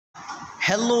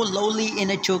Hello, lowly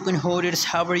inner token holders.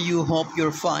 How are you? Hope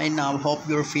you're fine now. Hope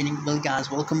you're feeling well,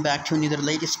 guys. Welcome back to another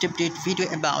latest update video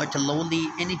about lowly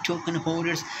inner token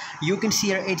holders. You can see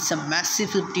here it's a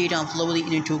massive update of lowly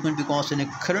inner token because in a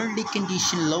currently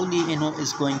condition, lowly inner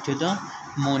is going to the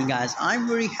moon, guys. I'm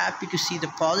very happy to see the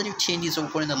positive changes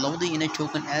over in the lowly inner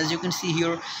token. As you can see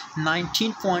here,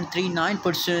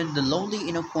 19.39% the lowly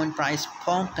inner coin price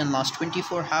pumped in last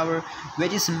 24 hours,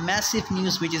 which is massive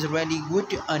news, which is really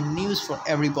good news for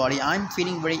everybody. I'm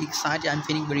feeling very excited. I'm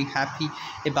feeling very happy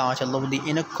about a lowly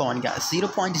inner coin, guys.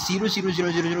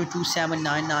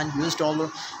 0.00002799 US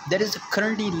dollar. That is the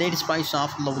currently latest price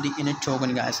of lowly inner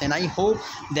token, guys. And I hope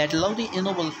that lowly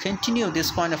inner will continue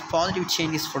this kind of positive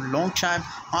changes for a long time.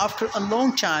 After a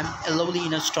long time, a lowly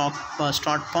inner stock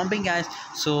start pumping, guys.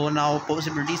 So now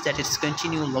possibilities that it's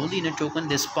continue lowly inner token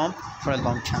this pump for a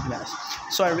long time, guys.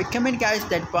 So I recommend, guys,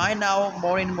 that buy now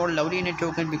more and more lowly inner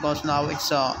token because now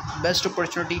it's a best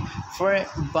opportunity for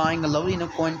buying a lowly inner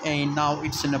coin, and now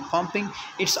it's in a pumping.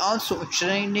 It's also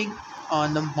trending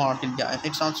on the market, guys.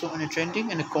 It's also in a trending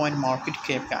in a coin market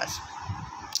cap, guys.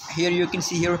 Here you can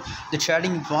see here the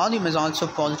trading volume is also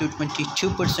positive,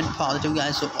 22% positive,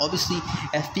 guys. So obviously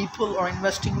if people are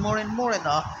investing more and more in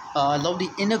the lowly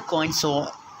inner coin,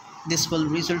 so this will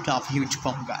result of huge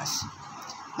pump, guys.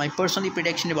 My personal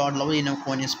prediction about lowly inner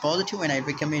coin is positive and I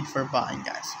recommend for buying,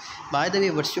 guys. By the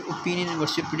way, what's your opinion and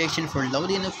what's your prediction for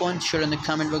lowly inner coin? Share in the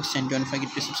comment box and don't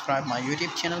forget to subscribe my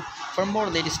YouTube channel for more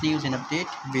latest news and update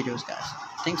videos, guys.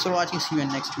 Thanks for watching. See you in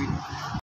next video.